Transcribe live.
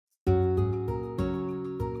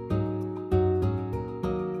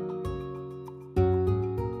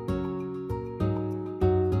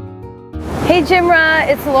Hey GymRa,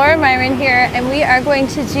 it's Laura Myron here, and we are going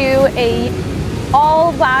to do a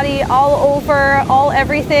all body, all over, all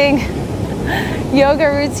everything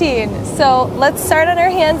yoga routine. So let's start on our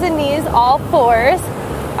hands and knees, all fours.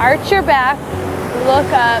 Arch your back,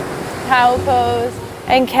 look up, cow pose,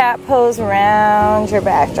 and cat pose. Round your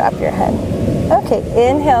back, drop your head. Okay,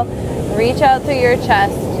 inhale, reach out through your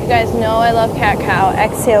chest. You guys know I love cat-cow.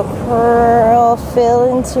 Exhale, curl,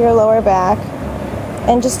 fill into your lower back.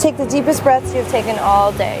 And just take the deepest breaths you've taken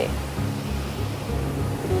all day.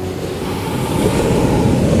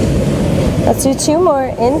 Let's do two more.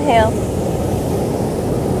 Inhale.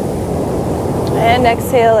 And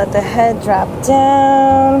exhale, let the head drop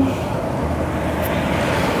down.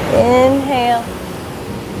 Inhale.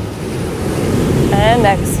 And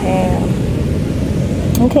exhale.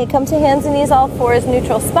 Okay, come to hands and knees, all fours,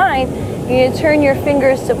 neutral spine. You're going to turn your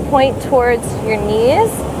fingers to point towards your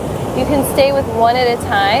knees. You can stay with one at a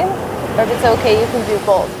time, or if it's okay, you can do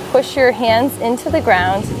both. Push your hands into the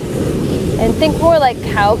ground and think more like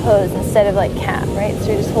cow pose instead of like cat, right?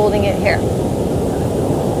 So you're just holding it here.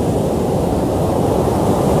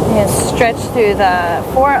 And stretch through the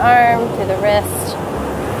forearm, through the wrist.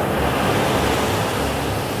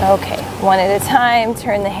 Okay, one at a time,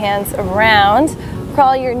 turn the hands around.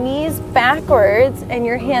 Crawl your knees backwards and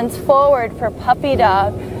your hands forward for puppy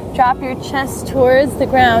dog. Drop your chest towards the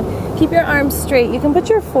ground. Keep your arms straight. You can put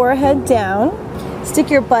your forehead down. Stick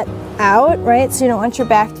your butt out, right? So you don't want your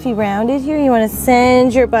back to be rounded here. You want to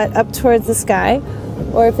send your butt up towards the sky.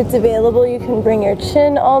 Or if it's available, you can bring your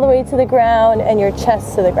chin all the way to the ground and your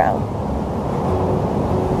chest to the ground.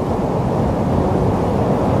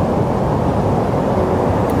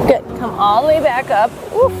 Good. Come all the way back up.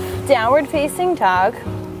 Oof. Downward facing dog.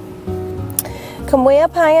 Come way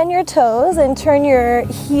up high on your toes and turn your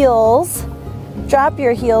heels, drop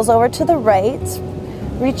your heels over to the right,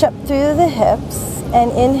 reach up through the hips,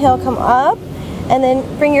 and inhale, come up, and then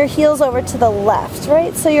bring your heels over to the left,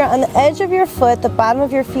 right? So you're on the edge of your foot, the bottom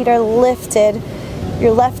of your feet are lifted,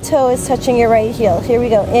 your left toe is touching your right heel. Here we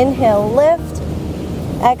go, inhale, lift,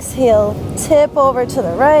 exhale, tip over to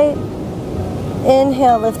the right,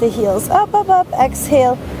 inhale, lift the heels up, up, up,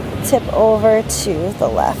 exhale, tip over to the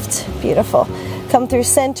left. Beautiful. Come through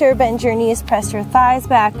center, bend your knees, press your thighs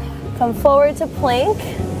back. Come forward to plank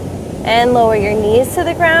and lower your knees to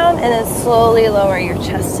the ground, and then slowly lower your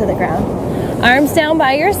chest to the ground. Arms down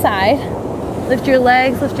by your side. Lift your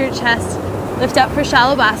legs, lift your chest. Lift up for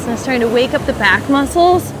Shalabhasana, starting to wake up the back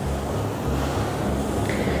muscles.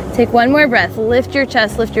 Take one more breath. Lift your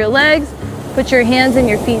chest, lift your legs. Put your hands and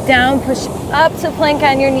your feet down. Push up to plank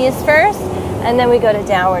on your knees first, and then we go to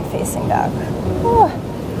downward facing dog.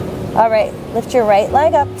 All right, lift your right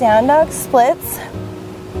leg up, down dog splits,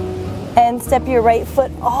 and step your right foot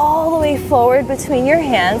all the way forward between your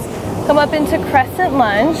hands. Come up into crescent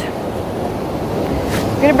lunge.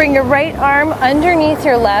 You're gonna bring your right arm underneath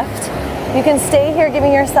your left. You can stay here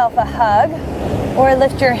giving yourself a hug, or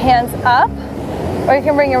lift your hands up, or you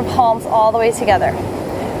can bring your palms all the way together.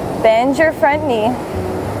 Bend your front knee.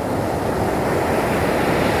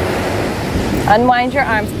 Unwind your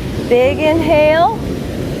arms. Big inhale.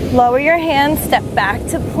 Lower your hands, step back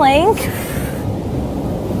to plank,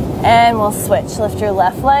 and we'll switch. Lift your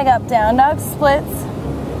left leg up, down dog splits,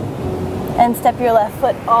 and step your left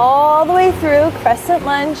foot all the way through, crescent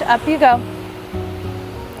lunge, up you go.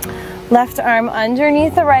 Left arm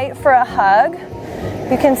underneath the right for a hug.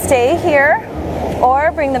 You can stay here,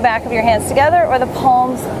 or bring the back of your hands together, or the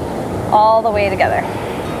palms all the way together.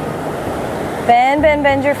 Bend, bend,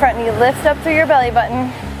 bend your front knee, lift up through your belly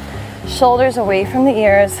button. Shoulders away from the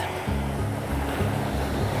ears.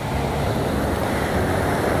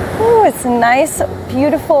 Ooh, it's a nice,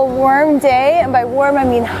 beautiful, warm day. And by warm, I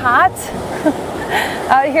mean hot.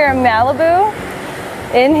 Out here in Malibu.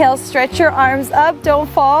 Inhale, stretch your arms up, don't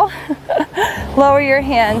fall. Lower your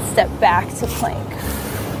hands, step back to plank.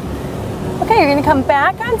 Okay, you're gonna come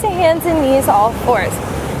back onto hands and knees, all fours.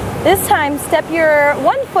 This time, step your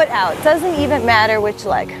one foot out. Doesn't even matter which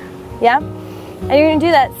leg, yeah? And you're gonna do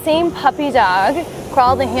that same puppy dog.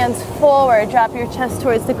 Crawl the hands forward, drop your chest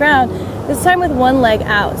towards the ground. This time with one leg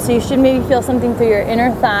out. So you should maybe feel something through your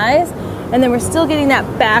inner thighs. And then we're still getting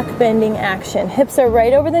that back bending action. Hips are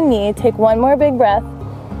right over the knee. Take one more big breath.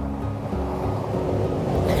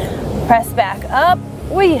 Press back up.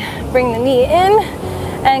 We bring the knee in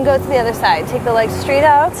and go to the other side. Take the legs straight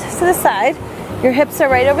out to the side. Your hips are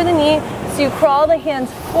right over the knee. So you crawl the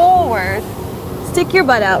hands forward. Stick your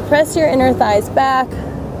butt out, press your inner thighs back,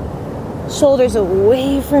 shoulders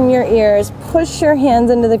away from your ears, push your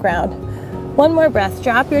hands into the ground. One more breath,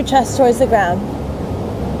 drop your chest towards the ground.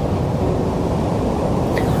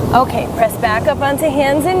 Okay, press back up onto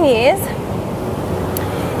hands and knees.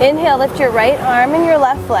 Inhale, lift your right arm and your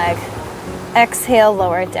left leg. Exhale,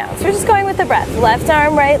 lower it down. So we're just going with the breath. Left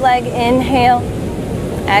arm, right leg, inhale.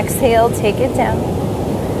 Exhale, take it down.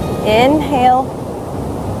 Inhale,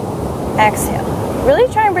 exhale.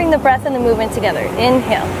 Really try and bring the breath and the movement together.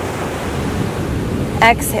 Inhale,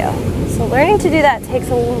 exhale. So learning to do that takes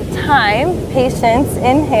a little time, patience.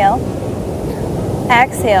 Inhale,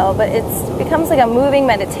 exhale, but it becomes like a moving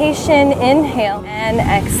meditation. Inhale and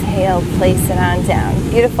exhale, place it on down.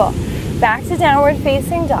 Beautiful. Back to downward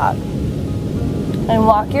facing dog. And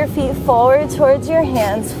walk your feet forward towards your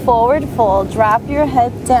hands, forward fold, drop your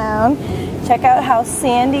head down. Check out how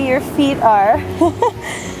sandy your feet are.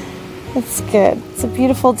 It's good. It's a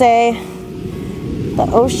beautiful day. The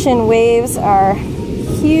ocean waves are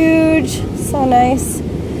huge, so nice.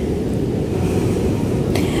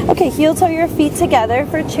 Okay, heel toe your feet together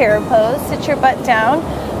for chair pose. Sit your butt down,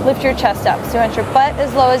 lift your chest up. So you want your butt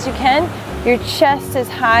as low as you can, your chest as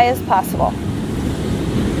high as possible.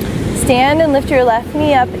 Stand and lift your left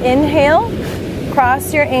knee up. Inhale,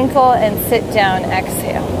 cross your ankle and sit down.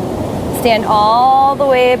 Exhale. Stand all the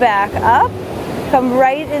way back up. Come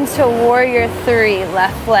right into warrior three,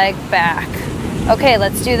 left leg back. Okay,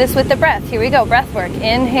 let's do this with the breath. Here we go, breath work.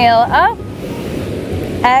 Inhale up.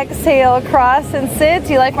 Exhale, cross and sit.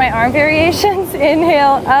 Do you like my arm variations?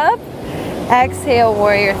 Inhale up. Exhale,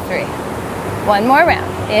 warrior three. One more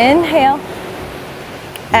round. Inhale.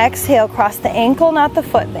 Exhale, cross the ankle, not the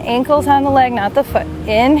foot. The ankle's on the leg, not the foot.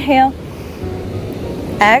 Inhale.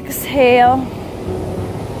 Exhale.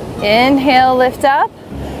 Inhale, lift up.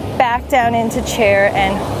 Back down into chair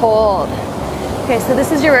and hold. Okay, so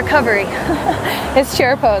this is your recovery. It's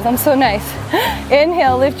chair pose. I'm so nice.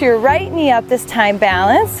 Inhale, lift your right knee up this time,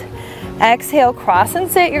 balance. Exhale, cross and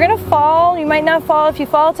sit. You're gonna fall. You might not fall. If you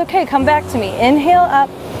fall, it's okay. Come back to me. Inhale, up.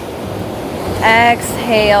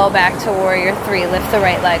 Exhale, back to warrior three. Lift the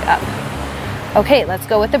right leg up. Okay, let's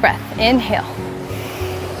go with the breath. Inhale.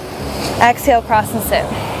 Exhale, cross and sit.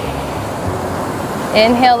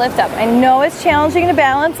 Inhale, lift up. I know it's challenging to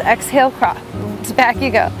balance. Exhale, cross. Back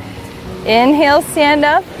you go. Inhale, stand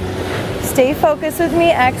up. Stay focused with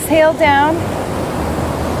me. Exhale, down.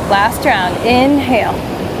 Last round. Inhale.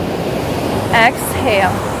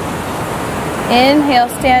 Exhale. Inhale,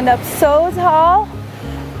 stand up so tall.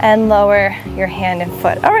 And lower your hand and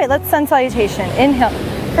foot. All right, let's sun salutation. Inhale,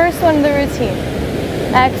 first one of the routine.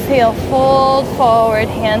 Exhale, fold forward,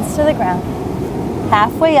 hands to the ground.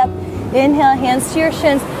 Halfway up, inhale, hands to your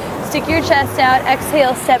shins. Stick your chest out.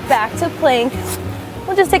 Exhale, step back to plank.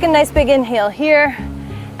 We'll just take a nice big inhale here.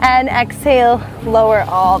 And exhale, lower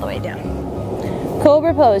all the way down.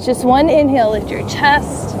 Cobra pose, just one inhale, lift your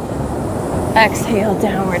chest. Exhale,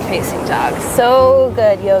 downward facing dog. So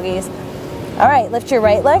good, yogis. All right, lift your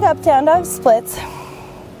right leg up, down dog splits.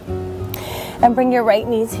 And bring your right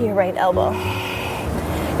knee to your right elbow.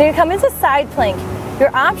 You're gonna come into side plank.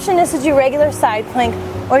 Your option is to do regular side plank,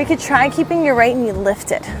 or you could try keeping your right knee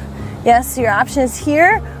lifted. Yes, so your option is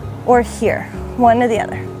here or here, one or the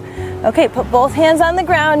other. Okay, put both hands on the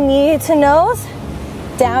ground, knee to nose,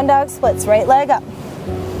 down dog splits, right leg up.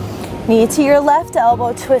 Knee to your left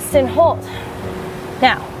elbow, twist and hold.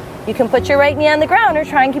 Now, you can put your right knee on the ground or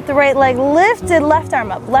try and keep the right leg lifted, left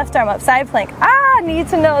arm up, side plank. Knee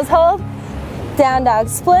to nose, hold. Down dog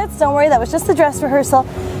splits. Don't worry, that was just the dress rehearsal.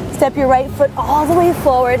 Step your right foot all the way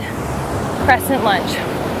forward, crescent lunge.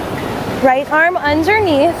 Right arm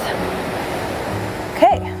underneath.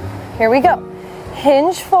 Okay, here we go.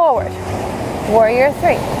 Hinge forward, warrior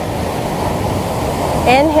three.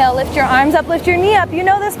 Inhale, lift your arms up, lift your knee up. You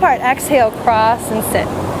know this part. Exhale, cross and sit.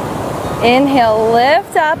 Inhale,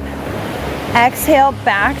 lift up. Exhale,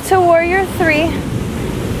 back to warrior three.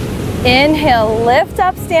 Inhale, lift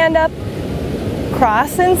up, stand up.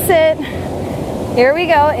 Cross and sit. Here we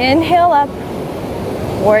go. Inhale up.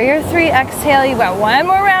 Warrior three. Exhale. You got one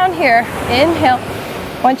more round here. Inhale.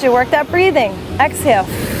 Once you work that breathing, exhale.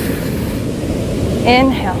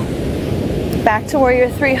 Inhale. Back to warrior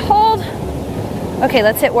three. Hold. Okay,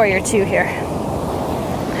 let's hit warrior two here.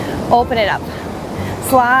 Open it up.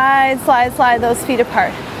 Slide, slide, slide those feet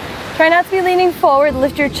apart. Try not to be leaning forward.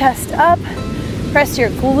 Lift your chest up. Press your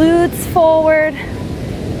glutes forward.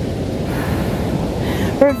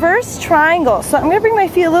 Reverse triangle. So I'm going to bring my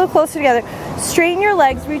feet a little closer together. Straighten your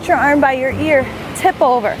legs. Reach your arm by your ear. Tip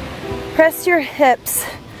over. Press your hips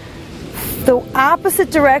the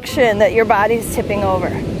opposite direction that your body's tipping over.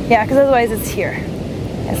 Yeah, because otherwise it's here.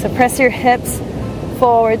 And so press your hips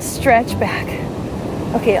forward. Stretch back.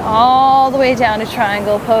 Okay, all the way down to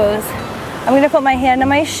triangle pose. I'm going to put my hand on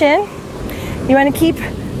my shin. You want to keep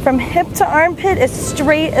from hip to armpit as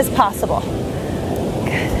straight as possible.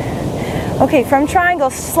 Good. Okay, from triangle,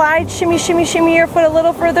 slide, shimmy, shimmy, shimmy your foot a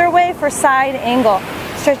little further away for side angle.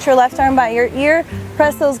 Stretch your left arm by your ear,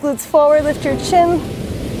 press those glutes forward, lift your chin.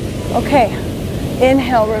 Okay,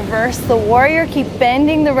 inhale, reverse the warrior, keep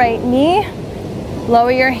bending the right knee,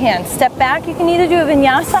 lower your hands, step back. You can either do a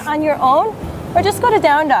vinyasa on your own or just go to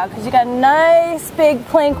down dog because you got a nice big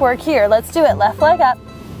plank work here. Let's do it. Left leg up,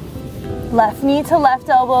 left knee to left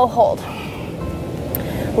elbow, hold.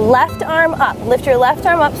 Left arm up, lift your left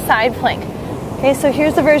arm up, side plank. Okay, so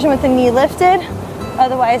here's the version with the knee lifted,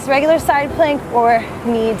 otherwise regular side plank or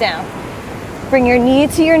knee down. Bring your knee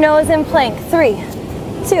to your nose in plank. 3,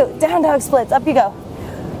 2, down dog splits, up you go.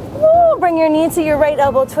 Woo, bring your knee to your right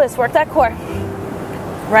elbow twist, work that core.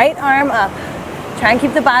 Right arm up. Try and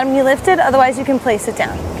keep the bottom knee lifted, otherwise you can place it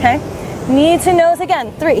down, okay? Knee to nose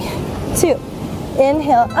again. 3, 2,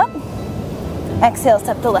 inhale up. Exhale,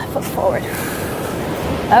 step the left foot forward.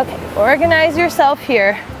 Okay, organize yourself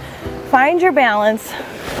here. Find your balance.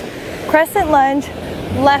 Crescent lunge,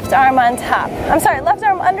 left arm on top. I'm sorry, left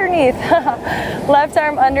arm underneath. Left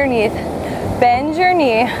arm underneath. Bend your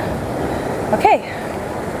knee. Okay.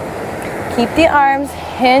 Keep the arms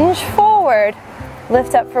hinge forward.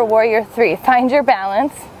 Lift up for warrior 3. Find your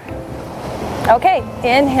balance. Okay,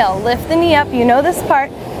 inhale, lift the knee up. You know this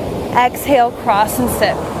part. Exhale, cross and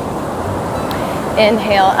sit.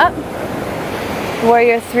 Inhale up.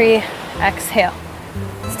 Warrior 3, exhale.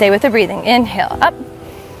 Stay with the breathing. Inhale up.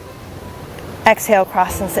 Exhale,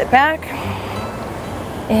 cross and sit back.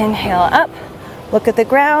 Inhale up. Look at the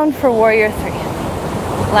ground for warrior 3.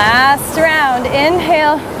 Last round.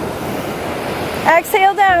 Inhale.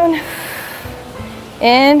 Exhale down.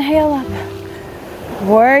 Inhale up.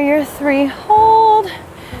 Warrior 3, hold.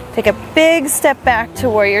 Take a big step back to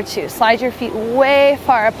warrior 2. Slide your feet way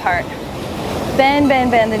far apart. Bend,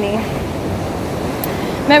 bend, bend the knee.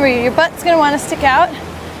 Remember, your butt's gonna wanna stick out.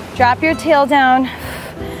 Drop your tail down.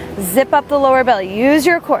 Zip up the lower belly. Use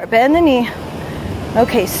your core, bend the knee.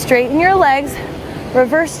 Okay, straighten your legs.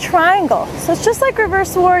 Reverse triangle. So it's just like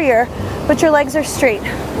reverse warrior, but your legs are straight.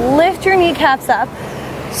 Lift your kneecaps up.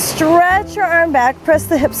 Stretch your arm back. Press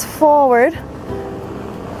the hips forward.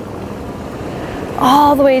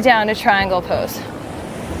 All the way down to triangle pose.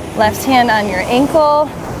 Left hand on your ankle.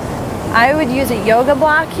 I would use a yoga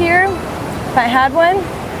block here if I had one.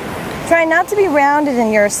 Try not to be rounded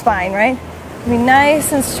in your spine, right? Be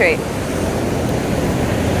nice and straight.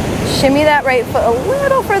 Shimmy that right foot a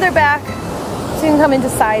little further back so you can come into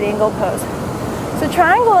side angle pose. So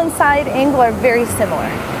triangle and side angle are very similar,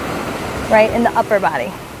 right, in the upper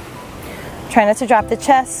body. Try not to drop the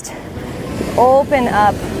chest. Open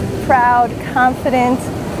up, proud, confident.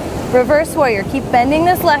 Reverse warrior. Keep bending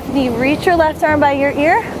this left knee. Reach your left arm by your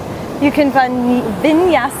ear. You can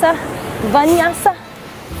vinyasa,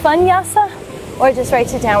 funyasa, or just right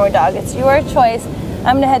to downward dog. It's your choice.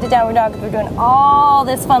 I'm gonna head to downward dog because we're doing all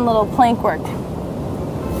this fun little plank work.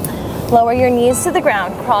 Lower your knees to the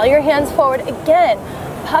ground. Crawl your hands forward. Again,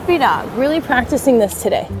 puppy dog. Really practicing this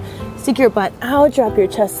today. Stick your butt out, drop your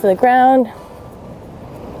chest to the ground.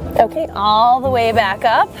 Okay, all the way back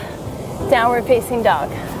up. Downward facing dog.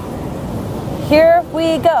 Here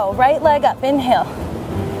we go. Right leg up, inhale.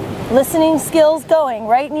 Listening skills going.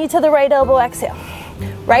 Right knee to the right elbow, exhale.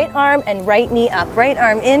 Right arm and right knee up. Right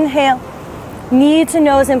arm, inhale. Knee to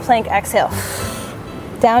nose in plank, exhale.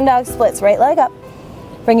 Down dog splits, right leg up.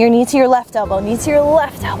 Bring your knee to your left elbow, knee to your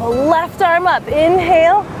left elbow, left arm up.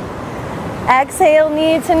 Inhale. Exhale,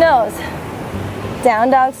 knee to nose.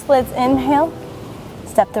 Down dog splits, inhale.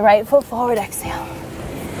 Step the right foot forward, exhale.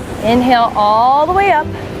 Inhale all the way up.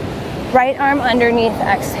 Right arm underneath,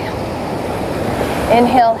 exhale.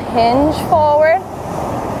 Inhale, hinge forward.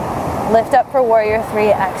 Lift up for warrior 3,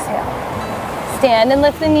 exhale. Stand and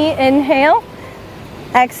lift the knee, inhale.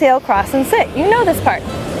 Exhale, cross and sit. You know this part.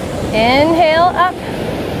 Inhale up.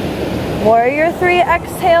 Warrior 3,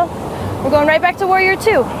 exhale. We're going right back to warrior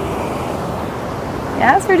 2.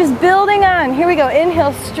 Yes, we're just building on. Here we go.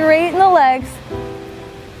 Inhale, straighten the legs.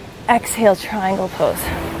 Exhale, triangle pose.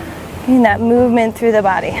 Getting that movement through the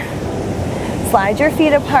body. Slide your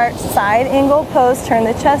feet apart, side angle pose, turn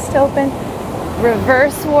the chest open.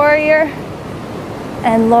 Reverse warrior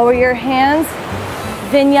and lower your hands.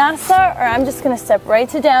 Vinyasa, or I'm just gonna step right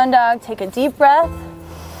to down dog. Take a deep breath.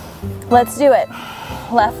 Let's do it.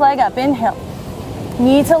 Left leg up, inhale.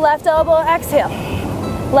 Knee to left elbow, exhale.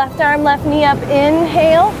 Left arm, left knee up,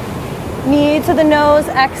 inhale. Knee to the nose,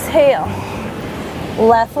 exhale.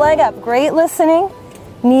 Left leg up, great listening.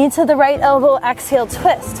 Knee to the right elbow, exhale,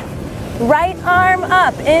 twist. Right arm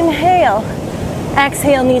up, inhale.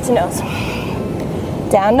 Exhale, knee to nose.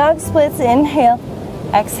 Down dog splits, inhale.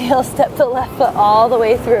 Exhale, step the left foot all the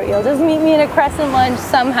way through. You'll just meet me in a crescent lunge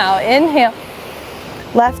somehow. Inhale.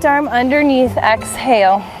 Left arm underneath,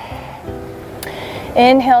 exhale.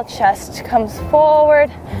 Inhale, chest comes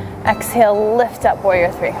forward. Exhale, lift up,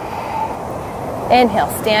 warrior three.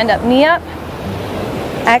 Inhale, stand up, knee up.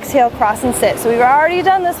 Exhale, cross and sit. So we've already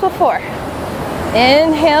done this before.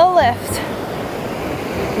 Inhale, lift.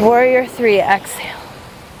 Warrior three, exhale.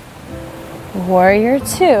 Warrior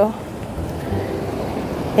two.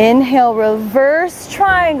 Inhale, reverse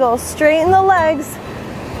triangle, straighten the legs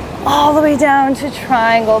all the way down to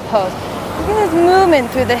triangle pose. Look at this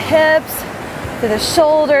movement through the hips, through the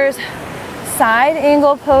shoulders, side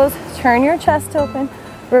angle pose. Turn your chest open,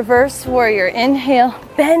 reverse warrior. Inhale,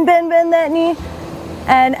 bend, bend, bend that knee,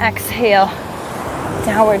 and exhale,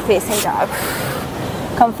 downward facing dog.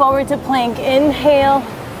 Come forward to plank, inhale,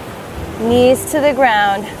 knees to the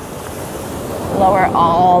ground, lower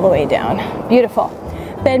all the way down. Beautiful.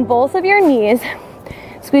 Bend both of your knees,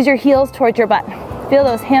 squeeze your heels towards your butt. Feel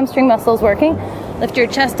those hamstring muscles working. Lift your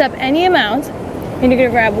chest up any amount. And you're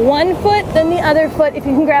gonna grab one foot, then the other foot. If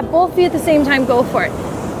you can grab both feet at the same time, go for it.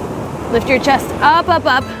 Lift your chest up, up,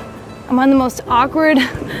 up. I'm on the most awkward,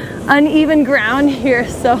 uneven ground here,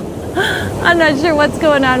 so I'm not sure what's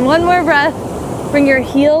going on. One more breath. Bring your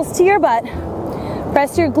heels to your butt.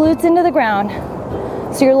 Press your glutes into the ground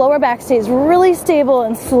so your lower back stays really stable,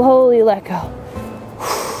 and slowly let go.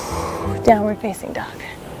 Downward facing dog.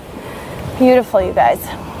 Beautiful, you guys.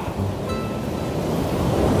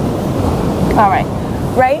 All right,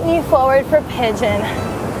 right knee forward for pigeon,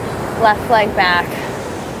 left leg back.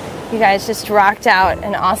 You guys just rocked out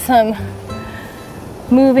an awesome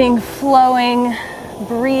moving, flowing,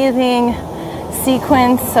 breathing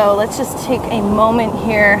sequence. So let's just take a moment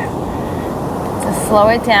here to slow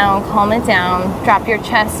it down, calm it down. Drop your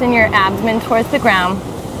chest and your abdomen towards the ground.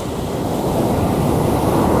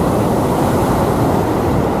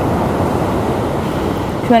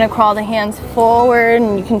 You want to crawl the hands forward,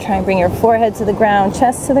 and you can try and bring your forehead to the ground,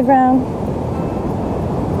 chest to the ground.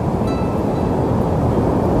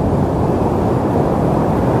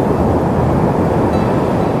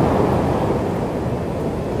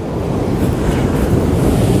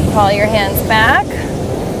 Crawl your hands back,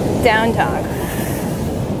 down dog.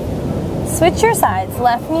 Switch your sides,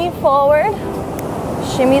 left knee forward,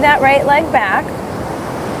 shimmy that right leg back.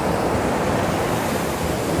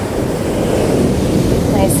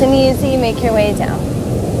 Nice and easy, make your way down.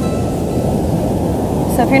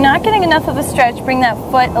 So if you're not getting enough of a stretch, bring that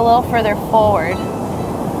foot a little further forward.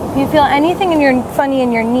 If you feel anything funny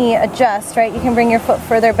in your knee, adjust, right? You can bring your foot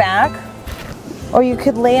further back, or you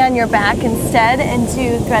could lay on your back instead and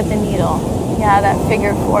do thread the needle. Yeah, that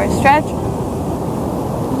figure four stretch.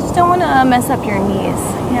 You just don't want to mess up your knees.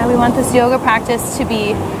 Yeah, we want this yoga practice to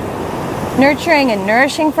be nurturing and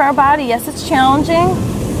nourishing for our body. Yes, it's challenging,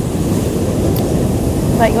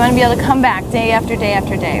 but you want to be able to come back day after day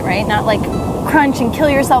after day, right? Not like crunch and kill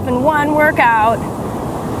yourself in one workout,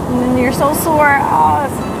 and then you're so sore.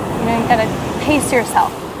 Oh, you know, you gotta pace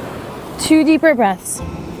yourself. 2 deeper breaths.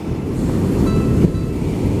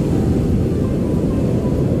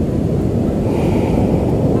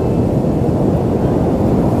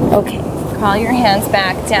 Okay, crawl your hands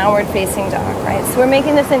back, downward facing dog, right? So we're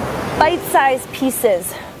making this in bite-sized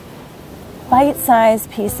pieces.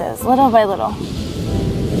 Bite-sized pieces, little by little.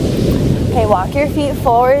 Okay, walk your feet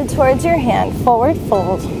forward towards your hand, forward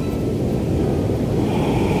fold.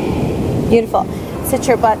 Beautiful. Sit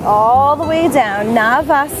your butt all the way down,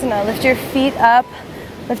 Navasana. Lift your feet up,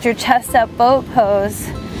 lift your chest up, boat pose.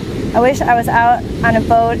 I wish I was out on a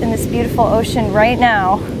boat in this beautiful ocean right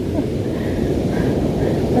now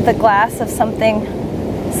with a glass of something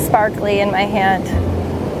sparkly in my hand.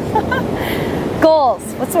 Goals,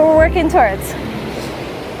 what's what we're working towards?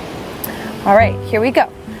 All right, here we go.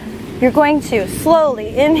 You're going to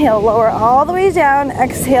slowly inhale, lower all the way down,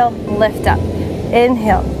 exhale, lift up.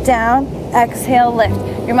 Inhale, down, exhale, lift.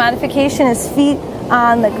 Your modification is feet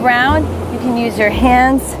on the ground. You can use your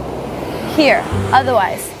hands here.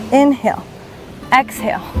 Otherwise, inhale,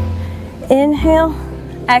 exhale, inhale,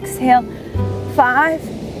 exhale, 5,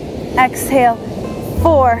 exhale,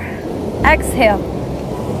 4, exhale.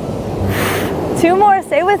 2 more,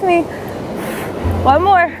 stay with me. 1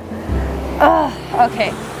 more. Oh,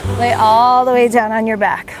 okay. Lay all the way down on your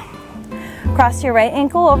back. Cross your right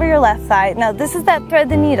ankle over your left thigh. Now this is that thread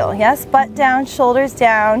the needle, yes? Butt down, shoulders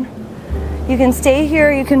down. You can stay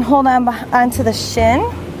here, you can hold on onto the shin.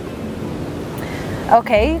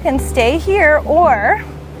 Okay, you can stay here, or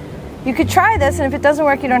you could try this, and if it doesn't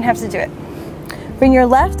work, you don't have to do it. Bring your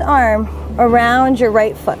left arm around your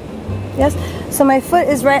right foot. Yes? So my foot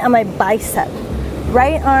is right on my bicep.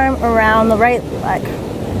 Right arm around the right leg.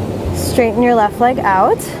 Straighten your left leg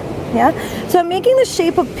out. Yeah. So I'm making the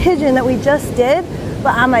shape of pigeon that we just did,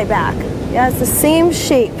 but on my back. Yeah, it's the same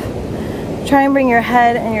shape. Try and bring your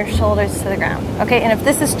head and your shoulders to the ground. Okay, and if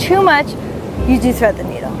this is too much, you do thread the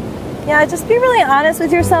needle. Yeah, just be really honest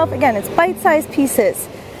with yourself. Again, it's bite-sized pieces.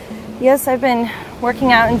 Yes, I've been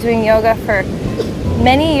working out and doing yoga for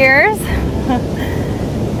many years.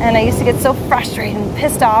 And I used to get so frustrated and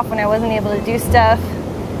pissed off when I wasn't able to do stuff.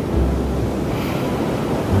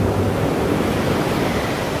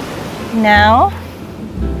 Now,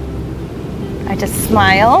 I just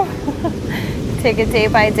smile, take it day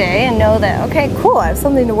by day and know that, okay, cool, I have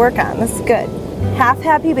something to work on. This is good. Half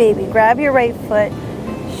happy baby. Grab your right foot,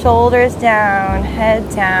 shoulders down, head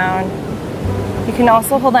down. You can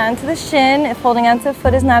also hold on to the shin if holding on to the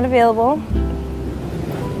foot is not available.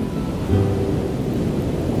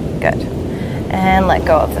 Good. And let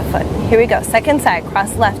go of the foot. Here we go. Second side.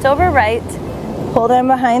 Cross left over right. Hold on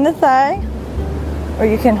behind the thigh. Or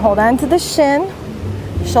you can hold on to the shin.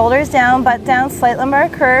 Shoulders down, butt down, slight lumbar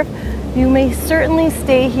curve. You may certainly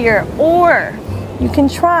stay here. Or you can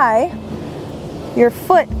try your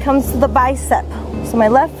foot comes to the bicep. So my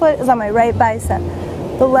left foot is on my right bicep.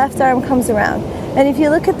 The left arm comes around. And if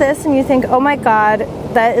you look at this and you think, oh my God,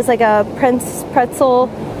 that is like a pretzel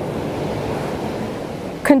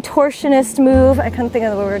contortionist move. I couldn't think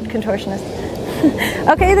of the word contortionist.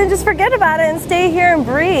 Okay, then just forget about it and stay here and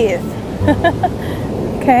breathe.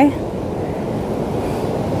 Okay.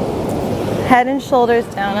 Head and shoulders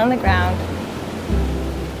down on the ground.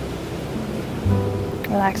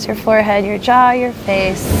 Relax your forehead, your jaw, your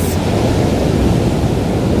face.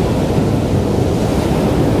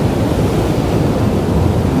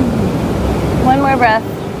 One more breath.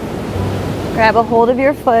 Grab a hold of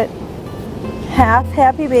your foot. Half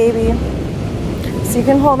happy baby. So you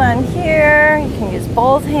can hold on here. You can use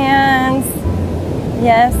both hands.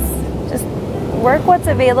 Yes. Just work what's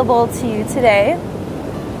available to you today.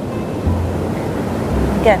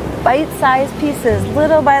 Again, bite-sized pieces,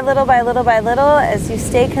 little by little by little by little. As you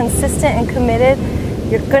stay consistent and committed,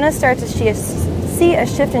 you're going to start to see a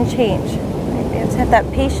shift and change. Right? You have to have that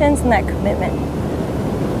patience and that commitment.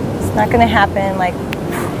 It's not going to happen like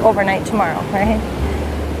overnight tomorrow, right?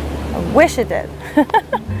 I wish it did.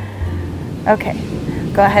 Okay,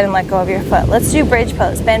 go ahead and let go of your foot. Let's do bridge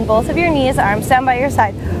pose. Bend both of your knees, arms down by your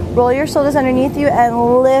side. Roll your shoulders underneath you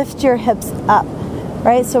and lift your hips up.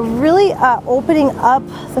 Right, so really opening up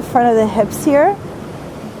the front of the hips here.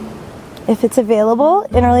 If it's available,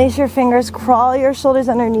 interlace your fingers, crawl your shoulders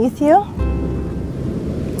underneath you.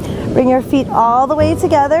 Bring your feet all the way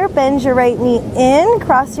together. Bend your right knee in,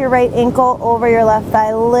 cross your right ankle over your left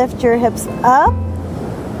thigh. Lift your hips up.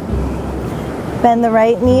 Bend the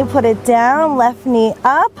right knee, put it down, left knee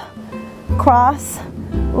up. Cross,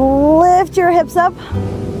 lift your hips up.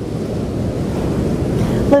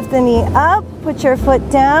 Lift the knee up, put your foot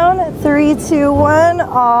down, 3, 2, 1,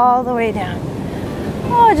 all the way down.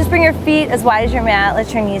 Oh, just bring your feet as wide as your mat,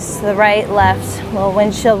 let your knees to the right, left, little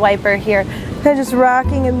windshield wiper here. Kind of just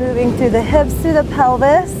rocking and moving through the hips, through the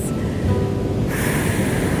pelvis.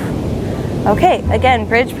 Okay, again,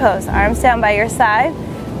 bridge pose, arms down by your side,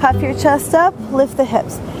 puff your chest up, lift the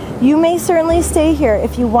hips. You may certainly stay here.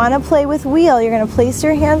 If you want to play with wheel, you're going to place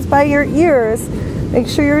your hands by your ears. Make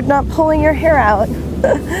sure you're not pulling your hair out.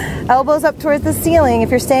 Elbows up towards the ceiling. If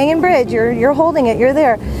you're staying in bridge, you're holding it, you're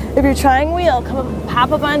there. If you're trying wheel, come up,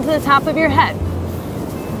 pop up onto the top of your head.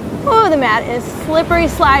 Oh, the mat is slippery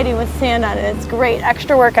sliding with sand on it. It's great,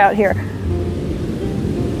 extra workout here.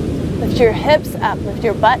 Lift your hips up, lift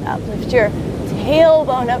your butt up, lift your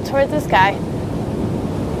tailbone up towards the sky.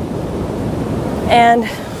 And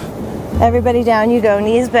everybody down you go,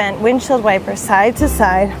 knees bent, windshield wiper, side to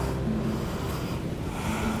side.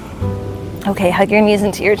 Okay, hug your knees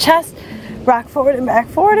into your chest, rock forward and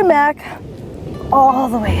back, all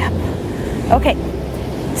the way up. Okay,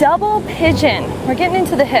 double pigeon. We're getting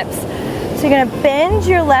into the hips. So you're gonna bend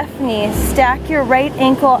your left knee, stack your right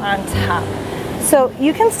ankle on top. So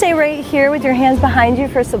you can stay right here with your hands behind you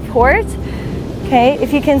for support. Okay,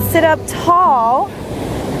 if you can sit up tall,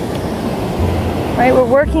 right,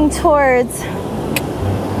 we're working towards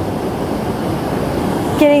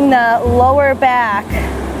getting the lower back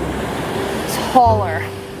taller.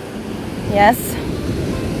 Yes.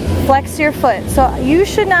 Flex your foot. So you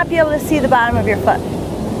should not be able to see the bottom of your foot.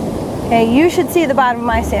 Okay, you should see the bottom of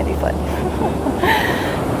my sandy foot.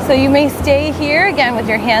 So you may stay here again with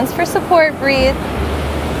your hands for support. Breathe.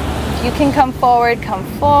 If you can come forward, come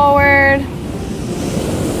forward.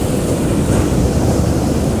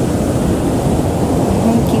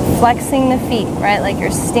 And keep flexing the feet, right? Like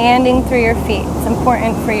you're standing through your feet. It's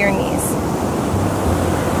important for your knees.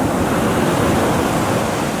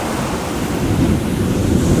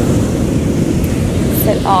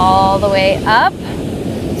 Sit all the way up.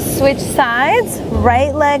 Switch sides,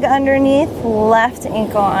 right leg underneath, left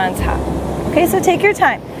ankle on top. Okay, so take your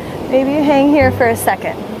time. Maybe you hang here for a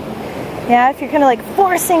second. Yeah, if you're kind of like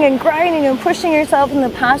forcing and grinding and pushing yourself in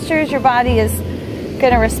the postures, your body is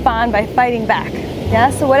going to respond by fighting back. Yeah,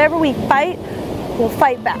 so whatever we fight, we'll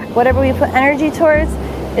fight back. Whatever we put energy towards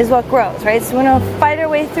is what grows, right? So we're going to fight our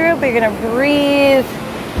way through it, but you're going to breathe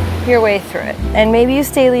your way through it. And maybe you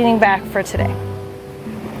stay leaning back for today.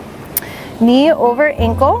 Knee over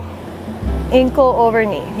ankle, ankle over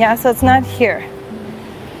knee. Yeah, so it's not here.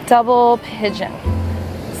 Double pigeon.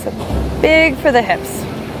 So big for the hips.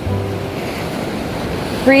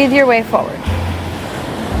 Breathe your way forward.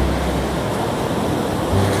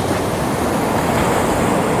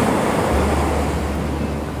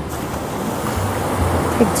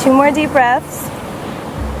 Take 2 more deep breaths.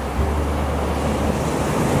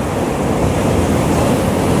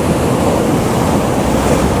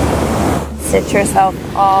 Sit yourself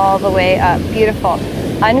all the way up. Beautiful.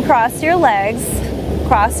 Uncross your legs.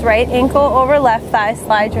 Cross right ankle over left thigh.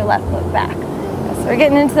 Slide your left foot back. So we're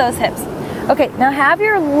getting into those hips. Okay, now have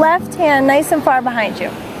your left hand nice and far behind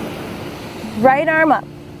you. Right arm up.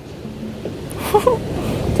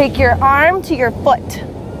 Take your arm to your foot.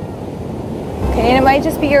 Okay, and it might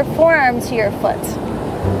just be your forearm to your foot.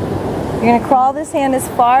 You're going to crawl this hand as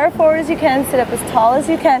far forward as you can. Sit up as tall as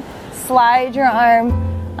you can. Slide your arm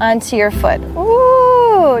onto your foot.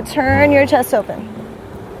 Ooh, turn your chest open.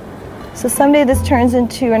 So someday this turns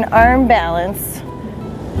into an arm balance.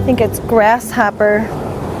 I think it's grasshopper.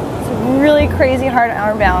 It's a really crazy hard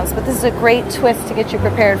arm balance, but this is a great twist to get you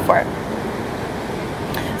prepared for it.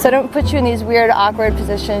 So I don't put you in these weird, awkward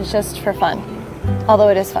positions just for fun, although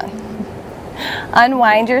it is fun.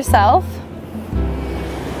 Unwind yourself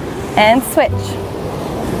and switch.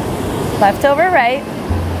 Left over right.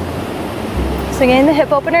 So getting the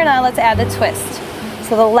hip opener now, let's add the twist.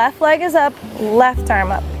 So the left leg is up, left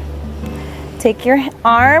arm up. Take your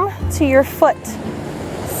arm to your foot.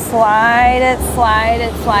 Slide it, slide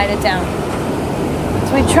it, slide it down.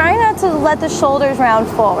 So we try not to let the shoulders round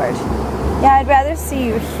forward. Yeah, I'd rather see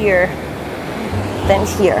you here than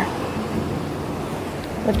here.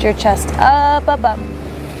 Lift your chest up, up, up.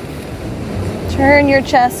 Turn your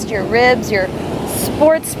chest, your ribs, your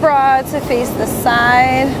sports bra to face the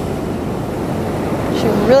side. You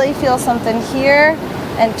should really feel something here,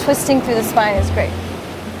 and twisting through the spine is great.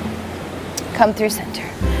 Come through center.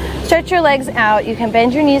 Stretch your legs out. You can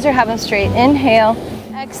bend your knees or have them straight. Inhale.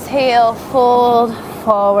 Exhale, fold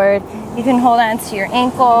forward. You can hold on to your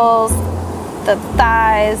ankles, the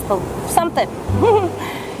thighs, something.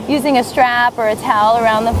 Using a strap or a towel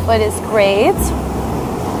around the foot is great.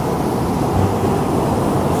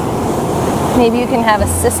 Maybe you can have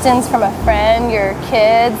assistance from a friend, your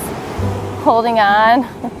kids, holding on,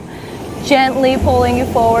 gently pulling you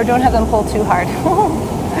forward. Don't have them pull too hard.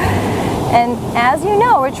 And as you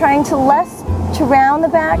know, we're trying to less to round the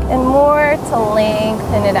back and more to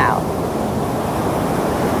lengthen it out.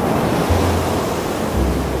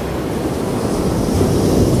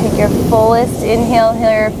 Take your fullest inhale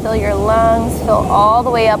here, fill your lungs, fill all the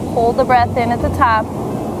way up, hold the breath in at the top.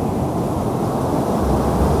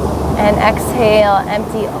 And exhale,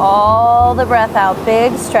 empty all the breath out,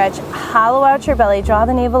 big stretch, hollow out your belly, draw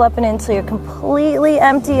the navel up and in until you're completely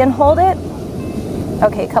empty and hold it.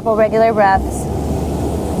 Okay, couple regular breaths.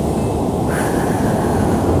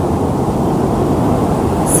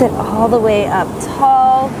 Sit all the way up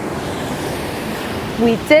tall.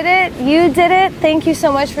 We did it, you did it. Thank you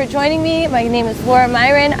so much for joining me. My name is Laura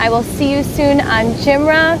Myron. I will see you soon on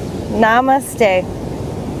GymRa. Namaste.